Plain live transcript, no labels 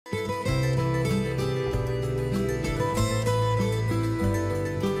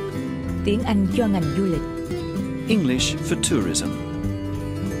Tiếng Anh cho ngành du lịch. English for tourism.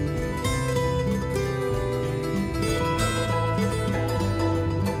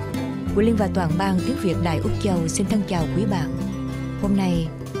 Của Liên và toàn ban tiếng Việt Đài Úc Châu xin thân chào quý bạn. Hôm nay,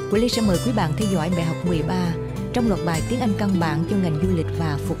 của Liên sẽ mời quý bạn theo dõi bài học 13 trong loạt bài tiếng Anh căn bản cho ngành du lịch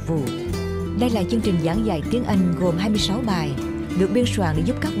và phục vụ. Đây là chương trình giảng dạy tiếng Anh gồm 26 bài, được biên soạn để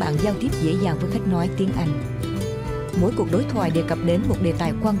giúp các bạn giao tiếp dễ dàng với khách nói tiếng Anh. Mỗi cuộc đối thoại đề cập đến một đề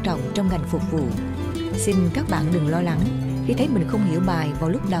tài quan trọng trong ngành phục vụ. Xin các bạn đừng lo lắng khi thấy mình không hiểu bài vào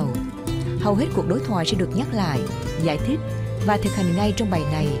lúc đầu. Hầu hết cuộc đối thoại sẽ được nhắc lại, giải thích và thực hành ngay trong bài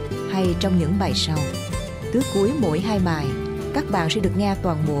này hay trong những bài sau. Cứ cuối mỗi 2 bài, các bạn sẽ được nghe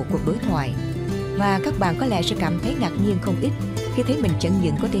toàn bộ cuộc đối thoại. Và các bạn có lẽ sẽ cảm thấy ngạc nhiên không ít khi thấy mình chẳng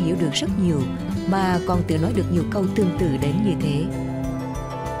những có thể hiểu được rất nhiều mà còn tự nói được nhiều câu tương tự đến như thế.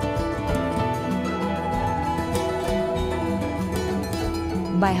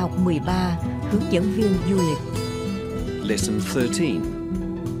 Bài học 13, hướng dẫn viên du lịch. Lesson 13.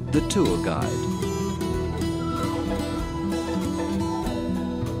 The Tour Guide.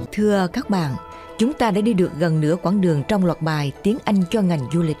 Thưa các bạn, chúng ta đã đi được gần nửa quãng đường trong loạt bài tiếng Anh cho ngành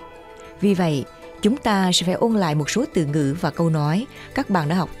du lịch. Vì vậy, chúng ta sẽ phải ôn lại một số từ ngữ và câu nói các bạn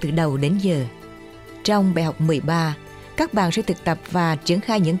đã học từ đầu đến giờ. Trong bài học 13, các bạn sẽ thực tập và triển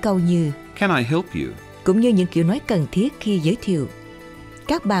khai những câu như Can I help you? cũng như những kiểu nói cần thiết khi giới thiệu.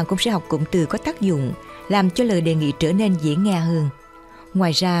 Các bạn cũng sẽ học cụm từ có tác dụng làm cho lời đề nghị trở nên dễ nghe hơn.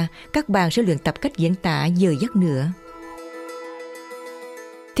 Ngoài ra, các bạn sẽ luyện tập cách diễn tả giờ giấc nữa.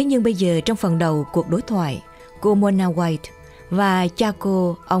 Thế nhưng bây giờ trong phần đầu cuộc đối thoại, cô Mona White và cha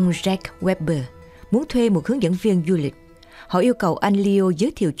cô ông Jack Webber muốn thuê một hướng dẫn viên du lịch. Họ yêu cầu anh Leo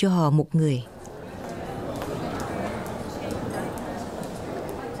giới thiệu cho họ một người.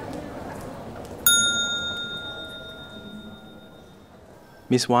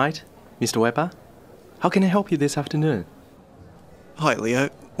 Miss White, Mr. Webber, how can I help you this afternoon? Hi, Leo.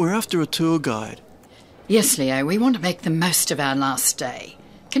 We're after a tour guide. Yes, Leo, we want to make the most of our last day.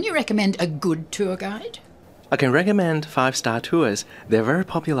 Can you recommend a good tour guide? I can recommend 5-star tours. They're very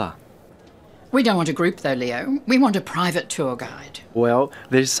popular. We don't want a group though, Leo. We want a private tour guide. Well,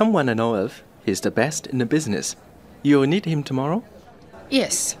 there's someone I know of. He's the best in the business. You'll need him tomorrow?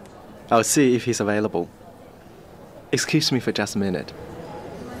 Yes. I'll see if he's available. Excuse me for just a minute.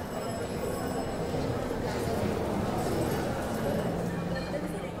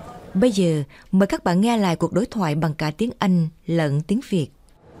 Bây giờ, mời các bạn nghe lại cuộc đối thoại bằng cả tiếng Anh lẫn tiếng Việt.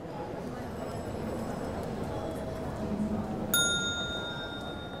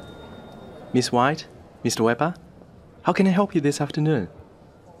 Miss White, Mr. Webber, how can I help you this afternoon?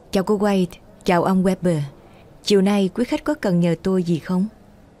 Chào cô White, chào ông Webber. Chiều nay quý khách có cần nhờ tôi gì không?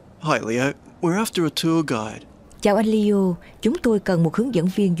 Hi, Leo. We're after a tour guide. Chào anh Leo, chúng tôi cần một hướng dẫn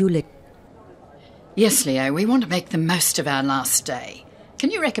viên du lịch. Yes, Leo, we want to make the most of our last day.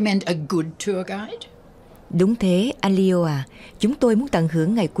 Can you recommend a good tour guide? Đúng thế, anh Leo à, chúng tôi muốn tận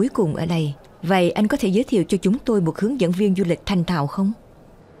hưởng ngày cuối cùng ở đây. Vậy anh có thể giới thiệu cho chúng tôi một hướng dẫn viên du lịch thành thạo không?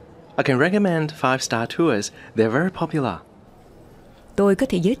 I can recommend 5-star tours. They're very popular. Tôi có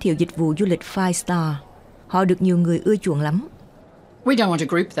thể giới thiệu dịch vụ du lịch 5 star. Họ được nhiều người ưa chuộng lắm. We don't want a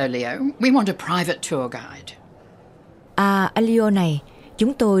group though, Leo. We want a private tour guide. À, anh Leo này,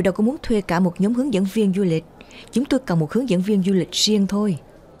 chúng tôi đâu có muốn thuê cả một nhóm hướng dẫn viên du lịch. Chúng tôi cần một hướng dẫn viên du lịch riêng thôi.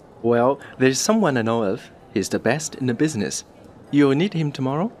 Well, there's someone I know of. He's the best in the business. You'll need him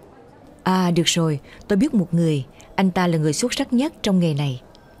tomorrow? À, được rồi, tôi biết một người. Anh ta là người xuất sắc nhất trong nghề này.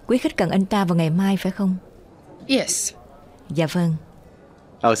 Quý khách cần anh ta vào ngày mai phải không? Yes. Dạ vâng.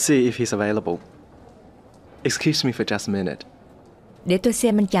 I'll see if he's available. Excuse me for just a minute. Để tôi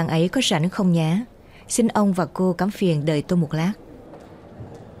xem anh chàng ấy có rảnh không nhé. Xin ông và cô cảm phiền đợi tôi một lát.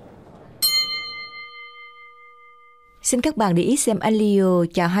 Xin các bạn để ý xem anh Leo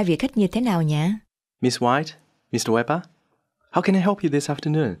chào hai vị khách như thế nào nhé. Miss White, Mr. Webber, how can I help you this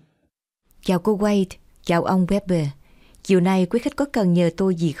afternoon? Chào cô White, chào ông Webber. Chiều nay quý khách có cần nhờ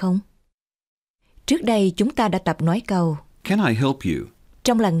tôi gì không? Trước đây chúng ta đã tập nói câu Can I help you?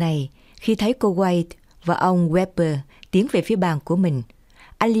 Trong lần này, khi thấy cô White và ông Webber tiến về phía bàn của mình,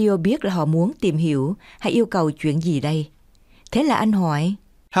 anh Leo biết là họ muốn tìm hiểu hay yêu cầu chuyện gì đây. Thế là anh hỏi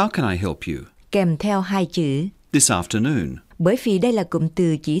How can I help you? kèm theo 2 chữ This afternoon. bởi vì đây là cụm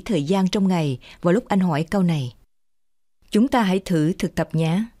từ chỉ thời gian trong ngày vào lúc anh hỏi câu này. Chúng ta hãy thử thực tập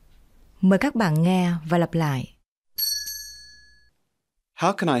nhé. Mời các bạn nghe và lặp lại.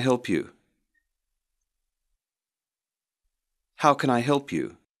 How can I help you? How can I help you?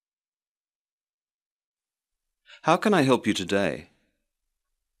 How can I help you today?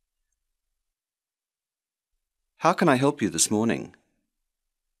 How can I help you this morning?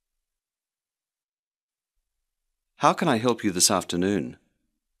 How can I help you this afternoon?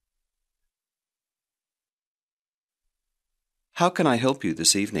 How can I help you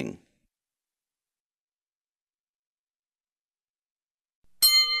this evening?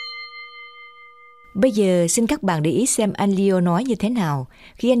 Bây giờ xin các bạn để ý xem anh Leo nói như thế nào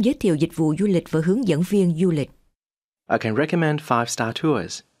khi anh giới thiệu dịch vụ du lịch và hướng dẫn viên du lịch. I can recommend 5-star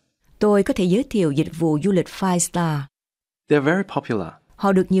tours. Tôi có thể giới thiệu dịch vụ du lịch 5 star. They're very popular.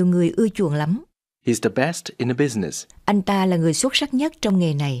 Họ được nhiều người ưa chuộng lắm. He's the best in the business. Anh ta là người xuất sắc nhất trong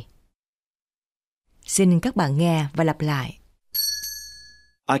nghề này. Xin các bạn nghe và lặp lại.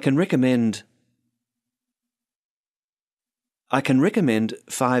 I can recommend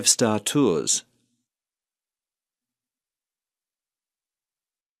 5-star tours.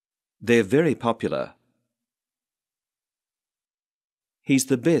 They're very popular. He's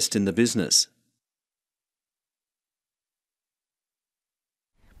the best in the business.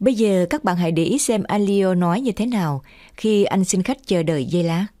 Bây giờ các bạn hãy để ý xem anh Leo nói như thế nào khi anh xin khách chờ đợi giây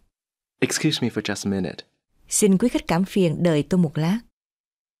lát. Excuse me for just a minute. Xin quý khách cảm phiền đợi tôi một lát.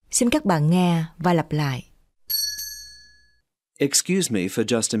 Xin các bạn nghe và lặp lại. Excuse me for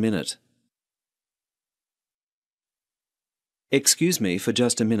just a minute. Excuse me for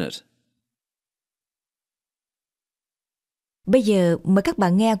just a minute. Bây giờ mời các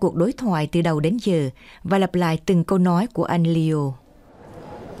bạn nghe cuộc đối thoại từ đầu đến giờ và lặp lại từng câu nói của anh Leo.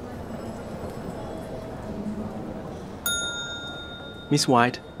 Miss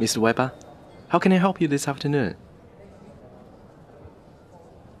White, Mr. Weber, how can I help you this afternoon?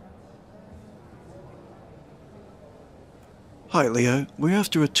 Hi, Leo. We're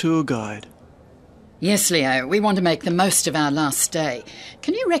after a tour guide. Yes, Leo, we want to make the most of our last day.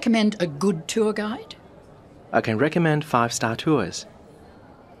 Can you recommend a good tour guide? I can recommend 5-star tours.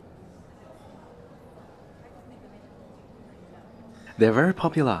 They're very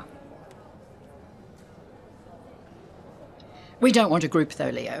popular. We don't want a group though,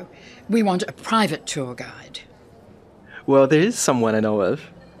 Leo. We want a private tour guide. Well, there is someone I know of.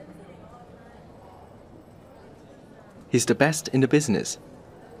 He's the best in the business.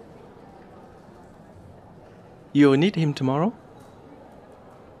 You'll need him tomorrow?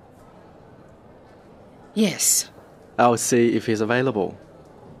 Yes. I'll see if he's available.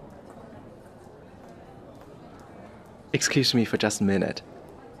 Excuse me for just a minute.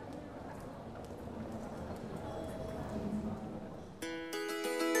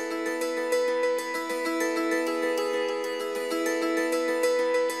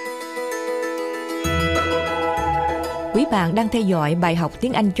 Quý bạn đang theo dõi bài học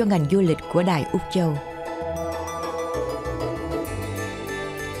tiếng Anh cho ngành du lịch của Đài Úc Châu.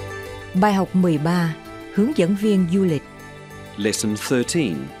 Bài học 13. Hướng dẫn viên du lịch. Lesson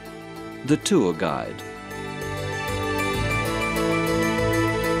 13. The Tour Guide.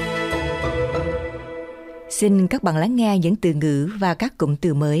 Xin các bạn lắng nghe những từ ngữ và các cụm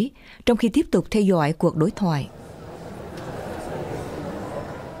từ mới trong khi tiếp tục theo dõi cuộc đối thoại.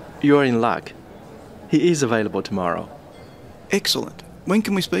 You're in luck. He is available tomorrow. Excellent. When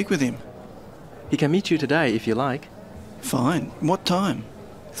can we speak with him? He can meet you today if you like. Fine. What time?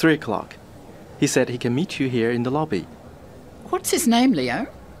 3 o'clock. He said he can meet you here in the lobby. What's his name, Leo?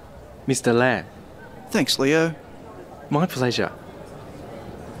 Mr. Lair. Thanks, Leo. My pleasure.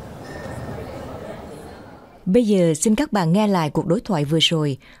 Bây giờ xin các bạn nghe lại cuộc đối thoại vừa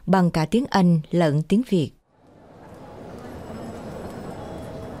rồi bằng cả tiếng Anh lẫn tiếng Việt.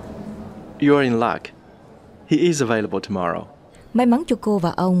 You're in luck. He is available tomorrow. May mắn cho cô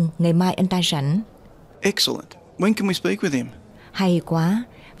và ông, ngày mai anh ta rảnh. Excellent. When can we speak with him? Hay quá.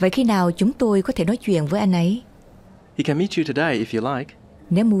 Vậy khi nào chúng tôi có thể nói chuyện với anh ấy? He can meet you today if you like.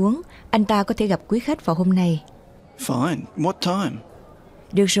 Nếu muốn, anh ta có thể gặp quý khách vào hôm nay. Fine. What time?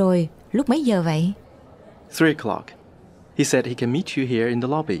 Được rồi, lúc mấy giờ vậy? 3 o'clock. He said he can meet you here in the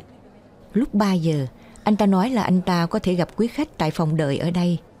lobby. Lúc 3 giờ, anh ta nói là anh ta có thể gặp quý khách tại phòng đợi ở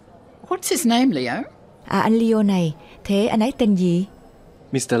đây. What's his name, Leo? À, anh Leo này, thế anh ấy tên gì?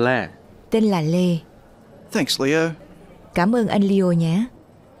 Mr. Lair. Tên là Lê. Thanks, Leo. Cảm ơn anh Leo nhé.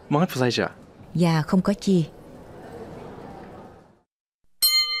 My pleasure. Dạ, không có chi.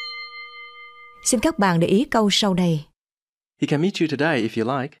 Xin các bạn để ý câu sau đây. He can meet you today if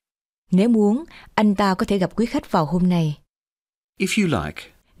you like. Nếu muốn, anh ta có thể gặp quý khách vào hôm nay. If you like.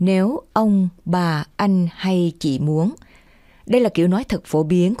 Nếu ông, bà, anh hay chị muốn. Đây là kiểu nói thật phổ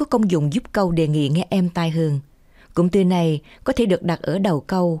biến có công dụng giúp câu đề nghị nghe êm tai hơn. Cụm từ này có thể được đặt ở đầu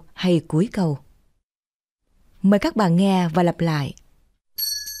câu hay cuối câu. Mời các bạn nghe và lặp lại.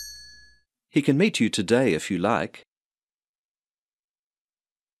 He can meet you today if you like.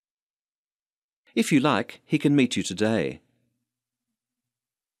 If you like, he can meet you today.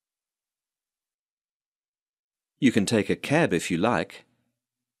 You can take a cab if you like.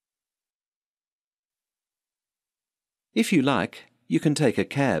 If you like, you can take a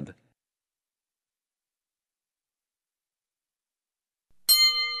cab.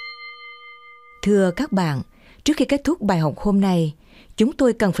 Thưa các bạn, trước khi kết thúc bài học hôm nay, chúng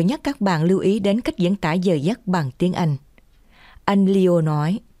tôi cần phải nhắc các bạn lưu ý đến cách diễn tả giờ giấc bằng tiếng Anh. Anh Leo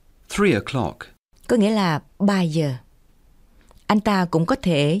nói 3 o'clock. có nghĩa là 3 giờ. Anh ta cũng có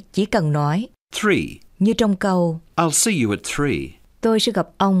thể chỉ cần nói 3. như trong câu I'll see you at 3. tôi sẽ gặp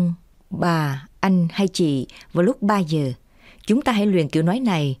ông, bà, anh hay chị vào lúc 3 giờ. Chúng ta hãy luyện kiểu nói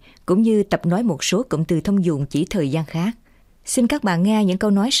này cũng như tập nói một số cụm từ thông dụng chỉ thời gian khác. Xin các bạn nghe những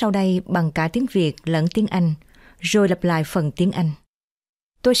câu nói sau đây bằng cả tiếng Việt lẫn tiếng Anh, rồi lặp lại phần tiếng Anh.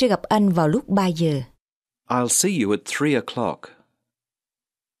 Tôi sẽ gặp anh vào lúc 3 giờ. I'll see you at 3 o'clock.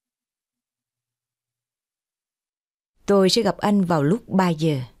 Tôi sẽ gặp anh vào lúc 3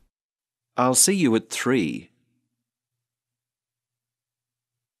 giờ. I'll see you at 3.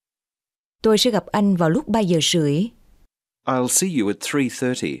 Tôi sẽ gặp anh vào lúc 3 giờ rưỡi. I'll see you at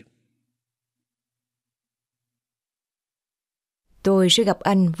 3:30. Tôi sẽ gặp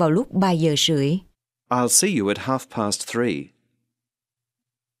anh vào lúc 3 giờ rưỡi. I'll see you at 3:30.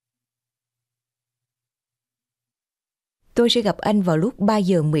 Tôi sẽ gặp anh vào lúc 3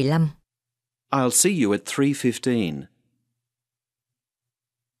 giờ 15. I'll see you at 3:15.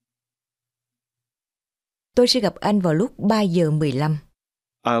 Tôi sẽ gặp anh vào lúc 3 giờ 15.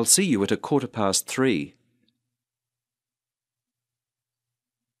 I'll see you at 3:15.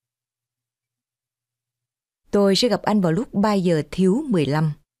 Tôi sẽ gặp anh vào lúc 3 giờ thiếu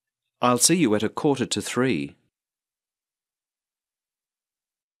 15. I'll see you at 2:45.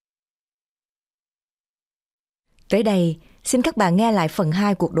 Tới đây, xin các bạn nghe lại phần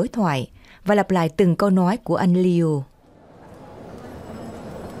 2 cuộc đối thoại và lặp lại từng câu nói của anh Leo.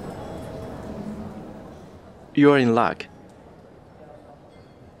 You're in luck.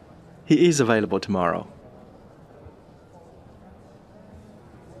 He is available tomorrow.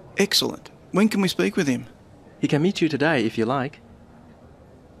 Excellent. When can we speak with him? He can meet you today if you like.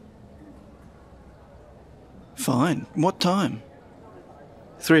 Fine. What time?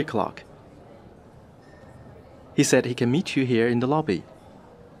 3 o'clock. He said he can meet you here in the lobby.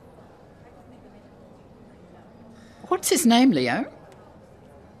 What's his name, Leo?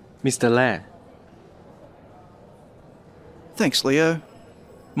 Mr. Le. Thanks, Leo.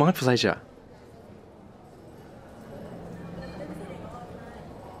 My pleasure.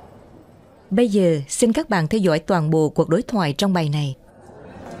 Bây giờ, xin các bạn theo dõi toàn bộ cuộc đối thoại trong bài này.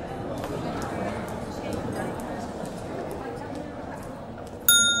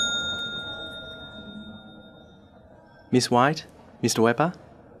 Miss White, Mr. Webber,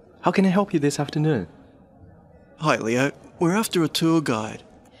 how can I help you this afternoon? Hi, Leo. We're after a tour guide.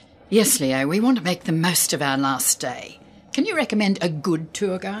 Yes, Leo, we want to make the most of our last day. Can you recommend a good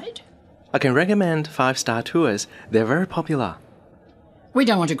tour guide? I can recommend 5-star tours. They're very popular. We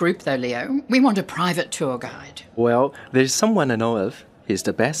don't want a group though, Leo. We want a private tour guide. Well, there's someone I know of. He's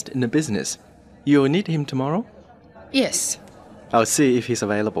the best in the business. You'll need him tomorrow? Yes. I'll see if he's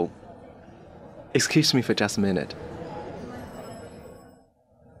available. Excuse me for just a minute.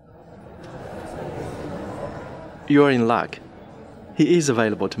 You're in luck. He is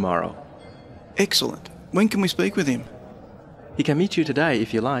available tomorrow. Excellent. When can we speak with him? He can meet you today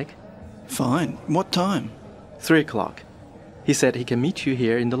if you like. Fine. What time? 3 o'clock. He said he can meet you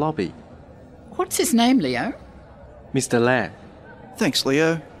here in the lobby. What's his name, Leo? Mr. Le. Thanks,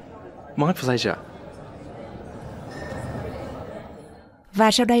 Leo. My pleasure.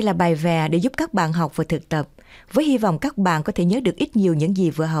 Và sau đây là bài vè để giúp các bạn học và thực tập, với hy vọng các bạn có thể nhớ được ít nhiều những gì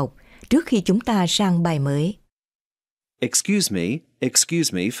vừa học trước khi chúng ta sang bài mới. Excuse me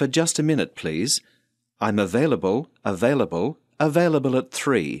for just a minute, please. I'm available at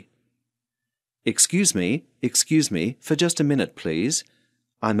 3. Excuse me for just a minute, please.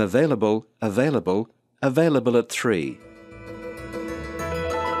 I'm available at 3.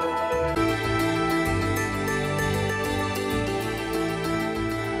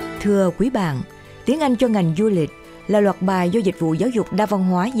 Thưa quý bạn, Tiếng Anh cho ngành du lịch là loạt bài do Dịch vụ Giáo dục Đa văn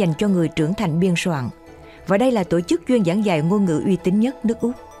hóa dành cho người trưởng thành biên soạn. Và đây là tổ chức chuyên giảng dạy ngôn ngữ uy tín nhất nước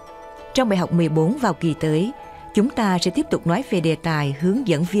Úc. Trong bài học 14 vào kỳ tới, chúng ta sẽ tiếp tục nói về đề tài hướng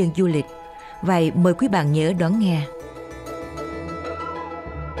dẫn viên du lịch. Vậy mời quý bạn nhớ đón nghe.